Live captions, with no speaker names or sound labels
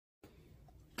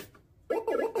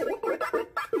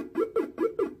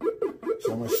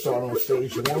going to start on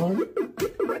stage 1.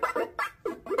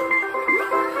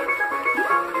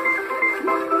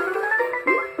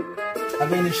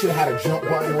 And then it should have had a jump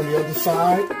button on the other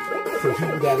side for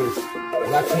people that is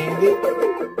left-handed.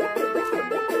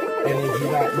 And if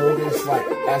you not notice, like,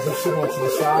 as I'm sitting onto the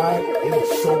side, it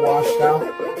looks so washed out.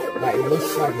 Like, it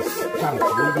looks like it's kind of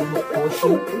 3D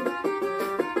portion.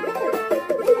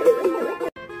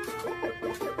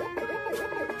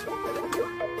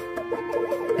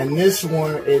 And this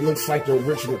one, it looks like the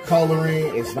original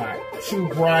coloring. It's not too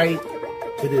bright.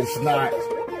 It is not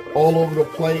all over the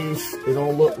place. It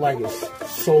don't look like it's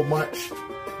so much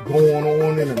going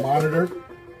on in the monitor.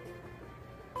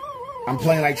 I'm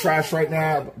playing like trash right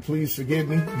now. Please forgive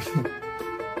me.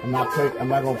 I'm not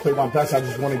gonna play my best. I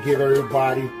just want to give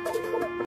everybody